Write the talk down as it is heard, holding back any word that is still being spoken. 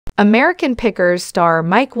American Pickers star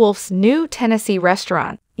Mike Wolfe's new Tennessee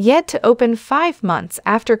restaurant, yet to open 5 months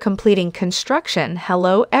after completing construction.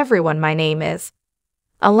 Hello everyone, my name is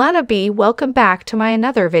Alana B. Welcome back to my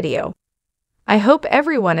another video. I hope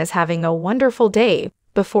everyone is having a wonderful day.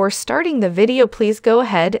 Before starting the video, please go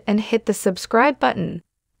ahead and hit the subscribe button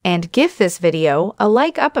and give this video a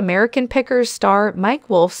like up. American Pickers star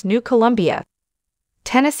Mike Wolfe's new Columbia,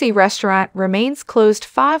 Tennessee restaurant remains closed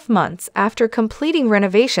 5 months after completing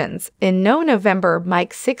renovations. In November,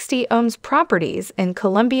 Mike 60 owns properties in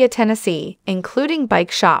Columbia, Tennessee, including bike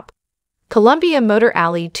shop, Columbia Motor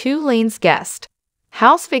Alley, 2 lanes guest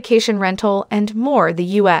house, vacation rental, and more.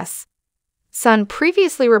 The U.S. Sun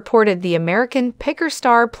previously reported the American Pickers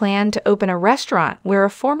star planned to open a restaurant where a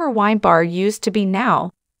former wine bar used to be.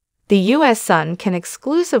 Now, the U.S. Sun can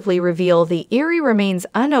exclusively reveal the Erie remains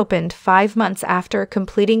unopened 5 months after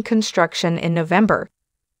completing construction in November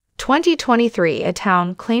 2023. A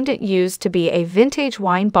town claimed it used to be a vintage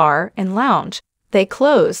wine bar and lounge. They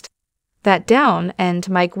closed that down, and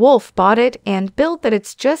Mike Wolfe bought it and built that.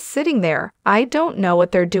 It's just sitting there. I don't know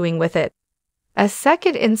what they're doing with it. A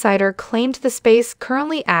second insider claimed the space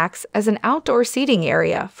currently acts as an outdoor seating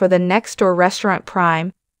area for the next-door restaurant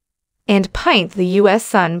Prime and Pint. The U.S.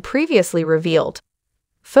 Sun previously revealed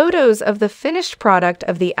photos of the finished product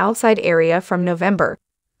of the outside area from November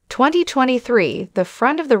 2023. The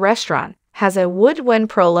front of the restaurant has a wood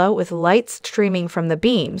pergola with lights streaming from the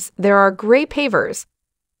beams. There are gray pavers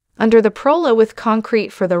under the pergola with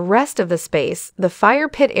concrete for the rest of the space. The fire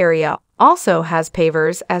pit area also has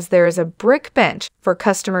pavers, as there is a brick bench for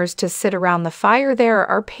customers to sit around the fire. There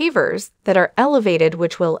are pavers that are elevated,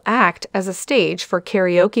 which will act as a stage for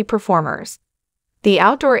karaoke performers. The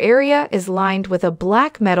outdoor area is lined with a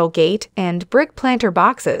black metal gate and brick planter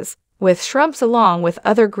boxes with shrubs along with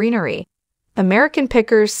other greenery. American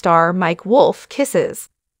Pickers star Mike Wolfe kisses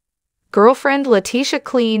girlfriend Letitia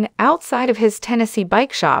clean outside of his Tennessee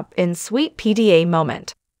bike shop in sweet PDA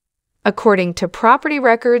moment. According to property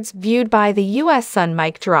records viewed by the U.S. Sun,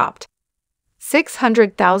 Mike dropped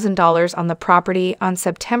 $600,000 on the property on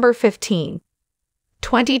September 15,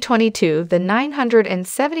 2022. The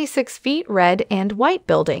 976 feet red and white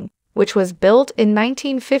building, which was built in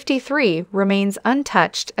 1953, remains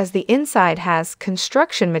untouched as the inside has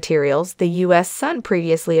construction materials. The U.S. Sun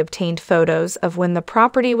previously obtained photos of when the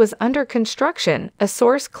property was under construction. A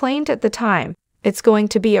source claimed at the time, "It's going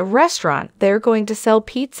to be a restaurant. They're going to sell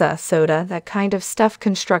pizza, soda, that kind of stuff."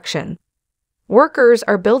 Construction workers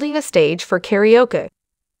are building a stage for karaoke,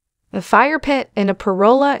 a fire pit, and a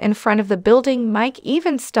pergola in front of the building. Mike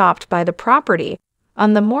even stopped by the property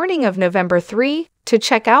on the morning of November 3 to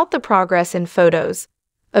check out the progress. In photos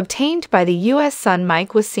obtained by the U.S. Sun,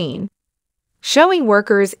 Mike was seen showing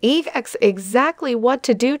workers exactly what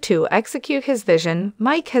to do to execute his vision.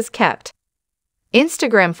 Mike has kept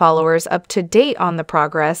Instagram followers up to date on the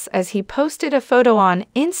progress, as he posted a photo on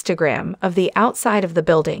Instagram of the outside of the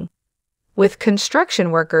building, with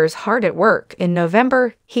construction workers hard at work. In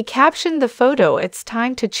November, he captioned the photo, "It's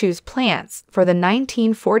time to choose plants for the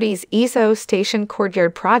 1940s ESO Station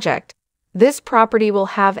Courtyard project. This property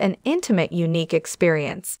will have an intimate, unique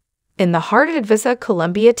experience in the heart of Advisa,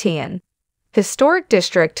 Columbia Tian Historic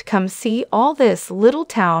District. Come see all this little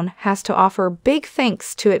town has to offer. Big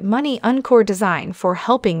thanks to It Money Encore Design for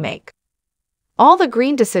helping make all the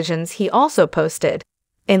green decisions." He also posted,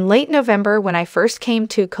 "In late November, when I first came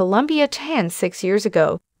to Columbia 6 years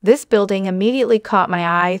ago, this building immediately caught my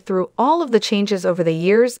eye. Through all of the changes over the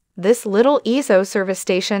years, this little ESO service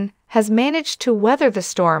station has managed to weather the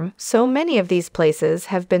storm. So many of these places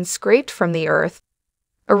have been scraped from the earth,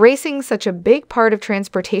 erasing such a big part of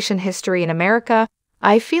transportation history in America.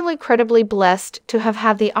 I feel incredibly blessed to have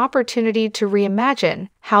had the opportunity to reimagine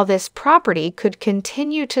how this property could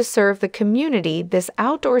continue to serve the community. This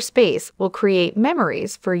outdoor space will create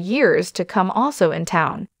memories for years to come." Also in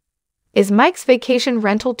town is Mike's vacation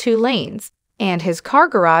rental, 2 lanes, and his car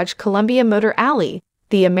garage, Columbia Motor Alley.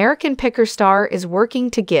 The American Pickers star is working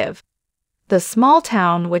to give the small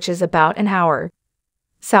town, which is about an hour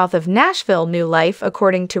south of Nashville, new life.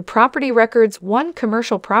 According to property records, one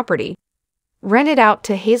commercial property rented out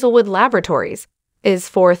to Hazelwood Laboratories is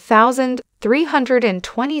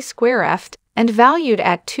 4,320 square ft and valued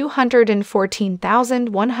at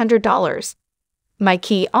 $214,100.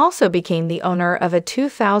 Mikey also became the owner of a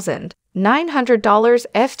 $2,900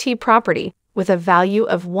 FT property with a value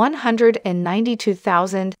of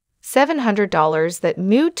 $192,700 that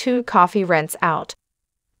Moo2 Coffee rents out.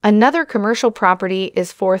 Another commercial property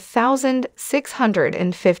is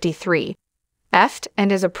 4,653 ft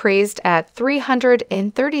and is appraised at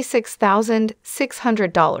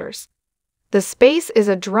 $336,600. The space is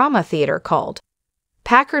a drama theater called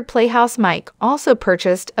Packard Playhouse. Mike also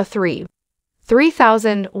purchased a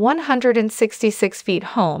 3,166 feet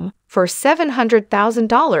home for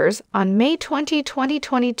 $700,000 on May 20,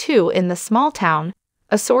 2022 in the small town,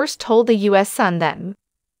 a source told the U.S. Sun then.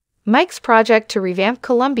 Mike's project to revamp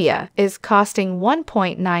Columbia is costing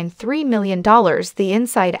 $1.93 million, the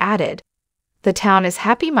Inside added. The town is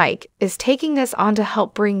happy Mike is taking this on to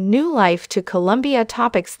help bring new life to Columbia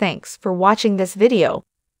topics. Thanks for watching this video.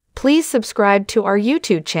 Please subscribe to our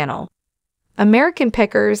YouTube channel, American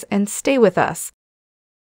Pickers, and stay with us.